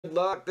Good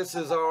luck. This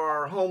is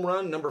our home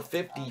run number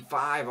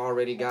 55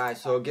 already,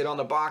 guys. So get on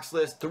the box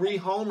list. 3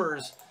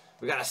 homers.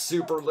 We got a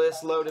super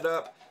list loaded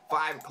up.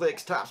 5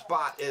 clicks. Top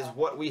spot is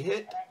what we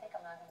hit.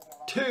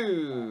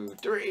 2,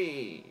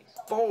 3,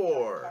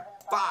 4,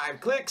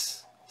 5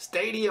 clicks.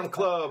 Stadium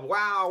Club.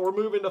 Wow, we're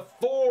moving to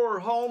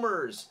 4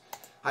 homers.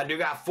 I do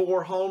got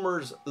 4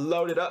 homers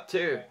loaded up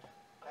too.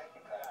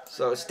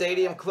 So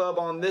Stadium Club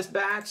on this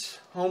batch.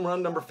 Home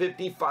run number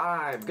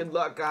 55. Good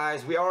luck,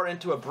 guys. We are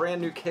into a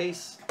brand new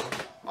case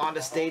on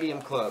the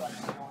Stadium Club.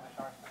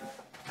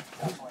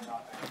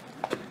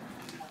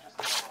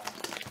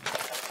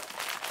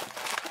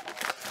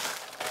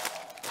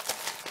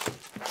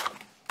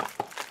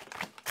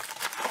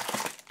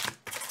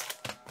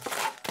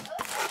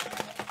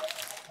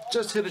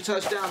 Just hit a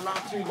touchdown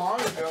not too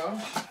long ago.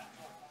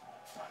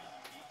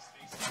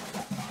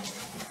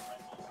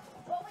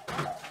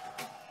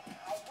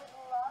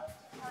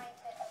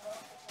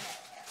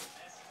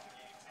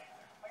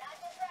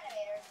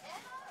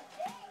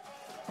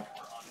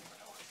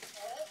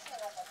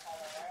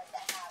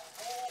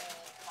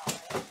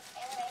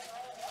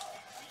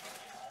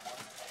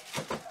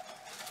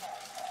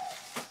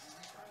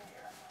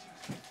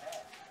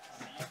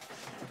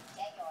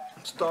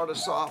 Start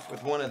us off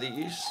with one of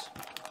these.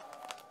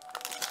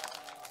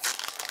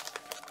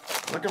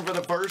 Looking for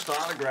the first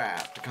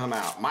autograph to come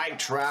out. Mike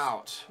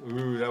Trout.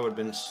 Ooh, that would have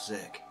been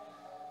sick.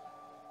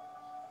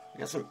 We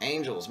got some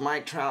Angels.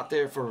 Mike Trout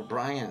there for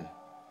Brian.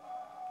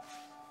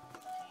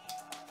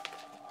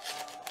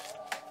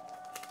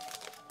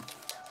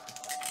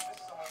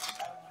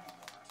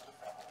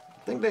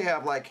 I think they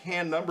have like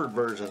hand-numbered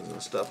versions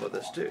and stuff of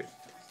this too.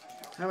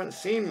 Haven't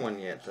seen one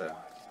yet though.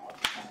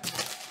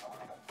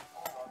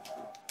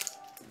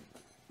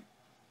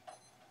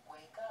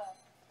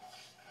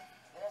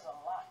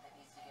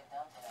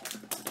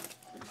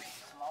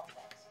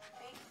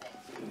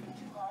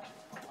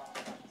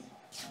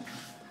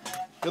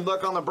 Good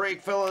luck on the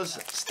break, fellas.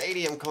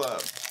 Stadium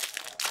Club.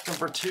 Looking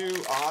for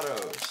 2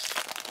 autos.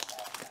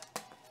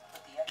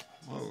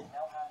 Whoa.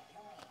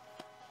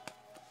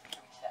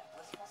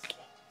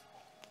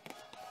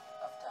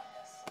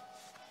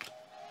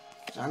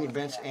 Johnny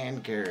Bench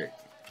and Garrett.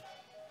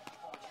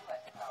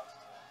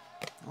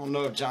 I don't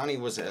know if Johnny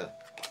was a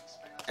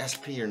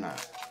SP or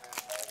not.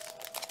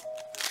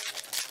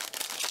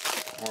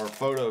 Or a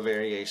photo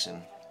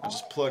variation. I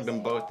just plugged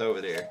them both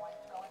over there.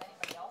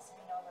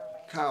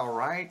 Kyle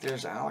Wright,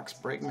 there's Alex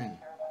Bregman,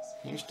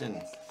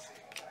 Houston.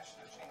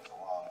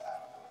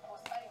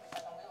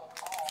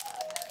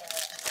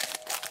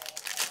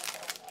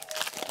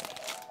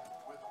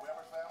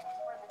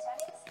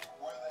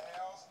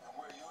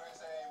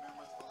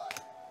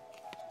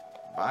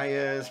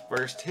 Baez,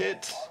 first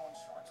hit.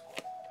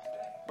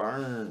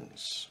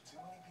 Burns.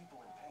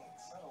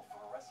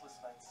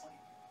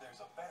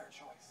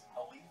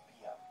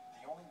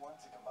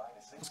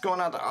 What's going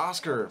out to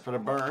Oscar for the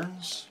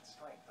Burns?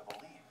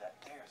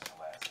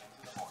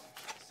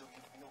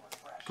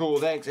 Cool,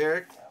 thanks,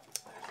 Eric.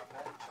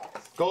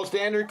 Gold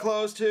Standard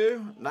closed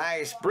too.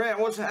 Nice. Brent,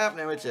 what's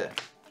happening with you?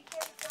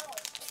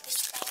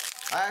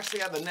 I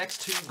actually have the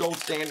next 2 Gold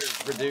Standards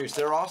produced.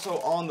 They're also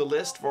on the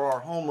list for our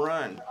home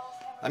run.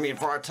 I mean,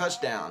 for our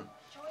touchdown.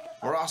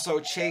 We're also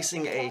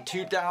chasing a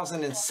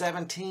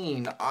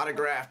 2017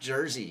 autographed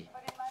jersey.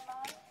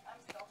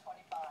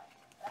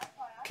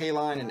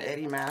 K-Line and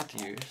Eddie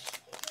Matthews.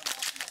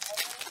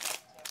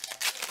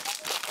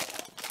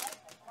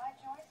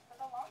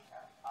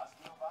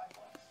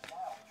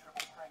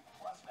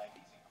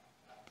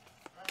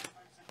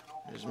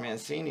 There's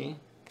Mancini.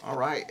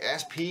 Alright,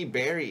 SP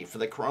Barry for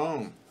the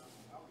Chrome.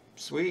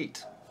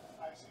 Sweet.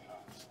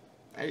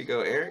 There you go,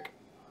 Eric.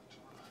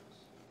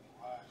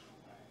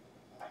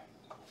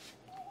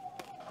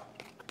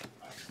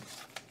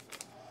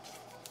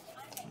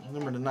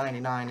 Number to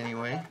 99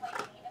 anyway.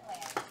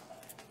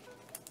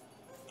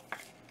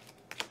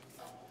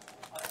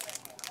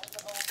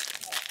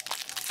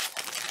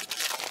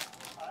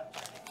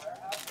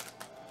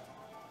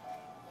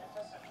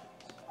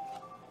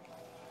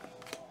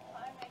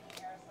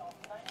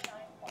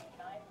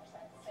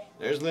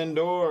 There's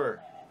Lindor.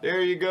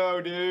 There you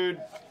go,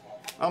 dude.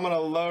 I'm going to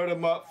load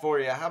him up for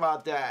you. How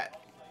about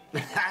that?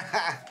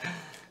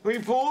 We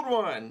pulled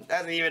one.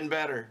 That's even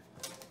better.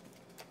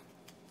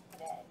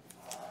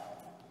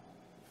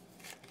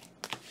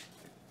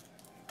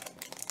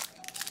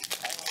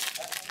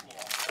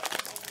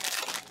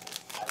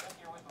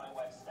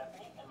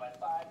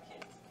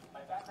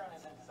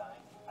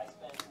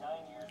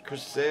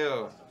 Chris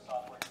Sale.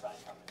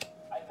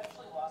 I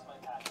eventually lost my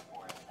passion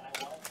for it, and I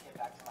wanted to get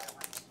back to my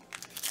roots.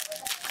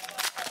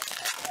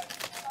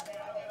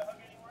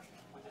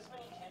 With this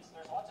many kids,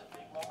 there's lots of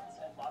big moments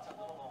and lots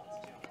of little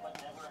moments too, but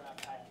never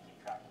enough time to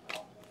keep track of it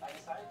all. I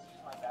decided to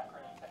use my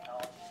background in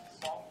technology to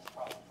solve this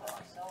problem for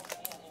ourselves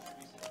and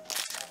introduce it to the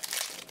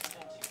community.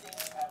 Within 2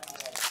 days of having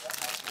the idea,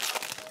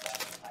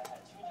 I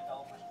had 2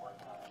 developers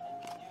working on it,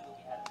 and we knew that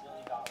we had $1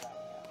 million idea.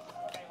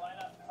 Okay, line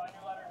up. Find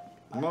your letter.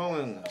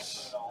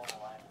 Mullins.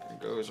 There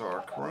goes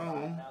our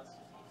Chrome.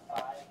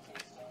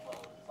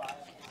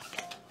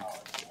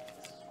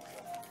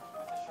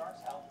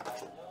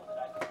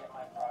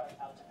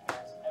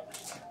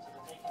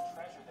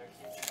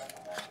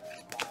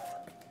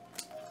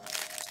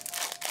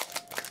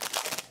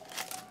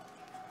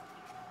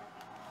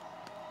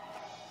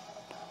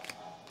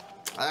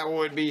 That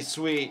would be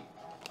sweet.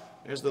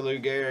 There's the Lou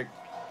Gehrig.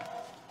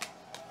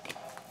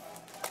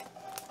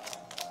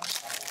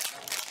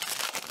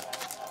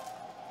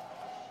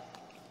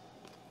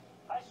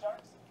 Hi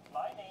Sharks,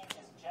 my name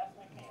is Jeff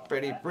McNeil.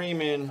 Freddie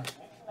Freeman.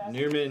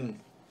 Newman.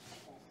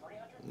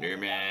 In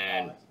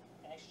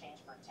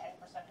exchange for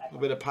 10% A little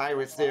bit of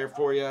Pirates there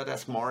for you.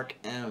 That's Mark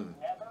M.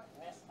 Never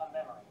miss a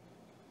memory.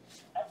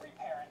 Every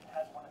parent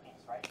has one of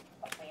these, right?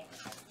 A baby.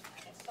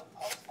 It's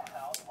supposed to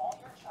house all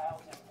your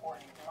child's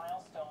important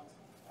milestones,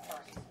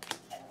 firsts,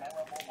 and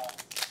memorable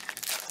moments.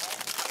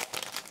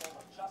 They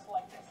look just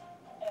like this.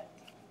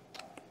 Empty.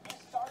 You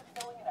start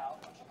filling it out,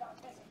 but you got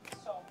busy.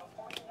 So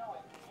before you know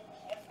it, you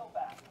can't go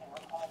back and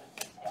recall the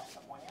details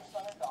of when your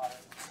son or daughter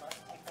learned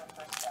to take their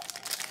first steps.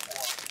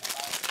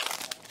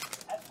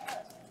 As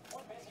parents,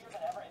 we're busier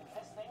than ever, and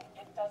this thing,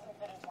 it doesn't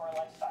fit into our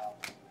lifestyle.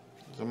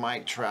 So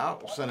Mike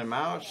Trout, we'll send him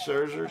out.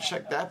 Scherzer,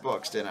 check that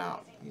Buxton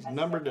out. He's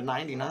numbered to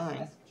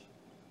 99.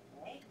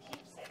 Meet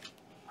Keepsake.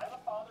 I'm a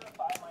father of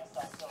 5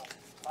 myself, so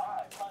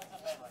 5 tons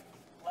of memories.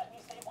 Let me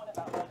say one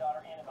about my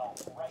daughter Annabelle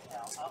right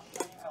now. I'll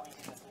show you how we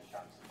do this with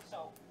Sharks.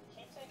 So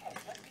Keepsake has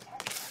just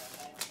texted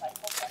me an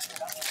insightful question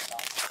about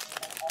Annabelle,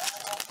 and all I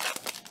want to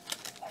do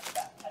is text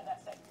that, and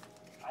that's it.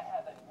 I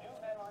have a new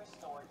memory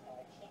stored in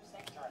the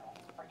Keepsake journal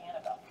for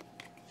Annabelle.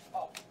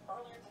 Oh,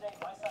 earlier today,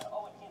 my son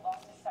Owen, he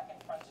lost his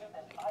second front tooth,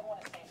 and I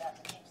want to save that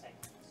to Keepsake.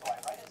 So I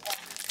write it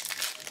down,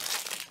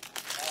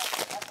 and I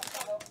attach a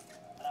photo,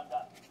 and I'm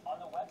done. On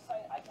the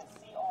website, I can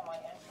see all my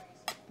entries.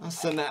 I'll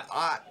send that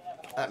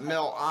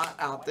Mel Ott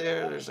out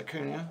there. There's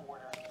Acuna.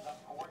 Order the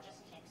gorgeous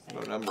Keepsake.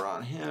 No number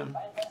on him.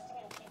 By investing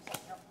in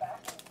Keepsake, you're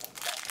back in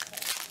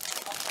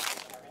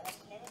this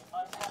huge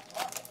untapped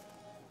market.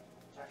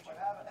 Jeff, do you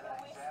have an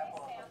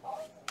example of a book?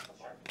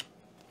 Sure.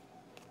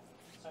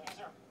 So these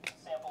are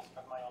samples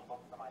of my own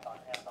book for my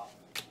daughter Annabelle.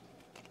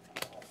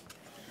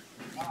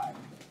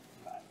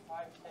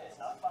 5 kids. It's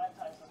not 5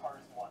 times as hard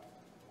as 1.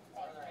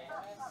 What are their ages?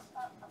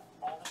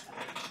 Oldest is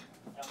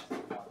 8, youngest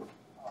is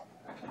 1.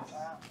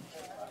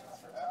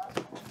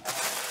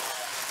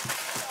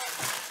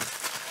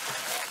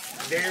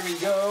 There we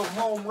go.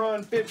 Home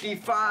run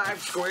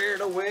 55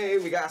 squared away.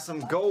 We got some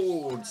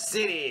Gold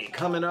City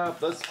coming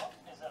up. Let's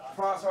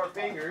cross our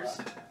fingers.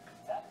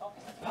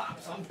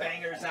 Pop some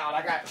bangers out.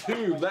 I got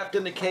 2 left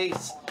in the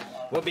case.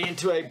 We'll be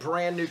into a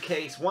brand new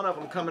case. One of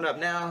them coming up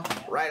now,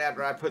 right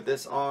after I put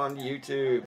this on YouTube.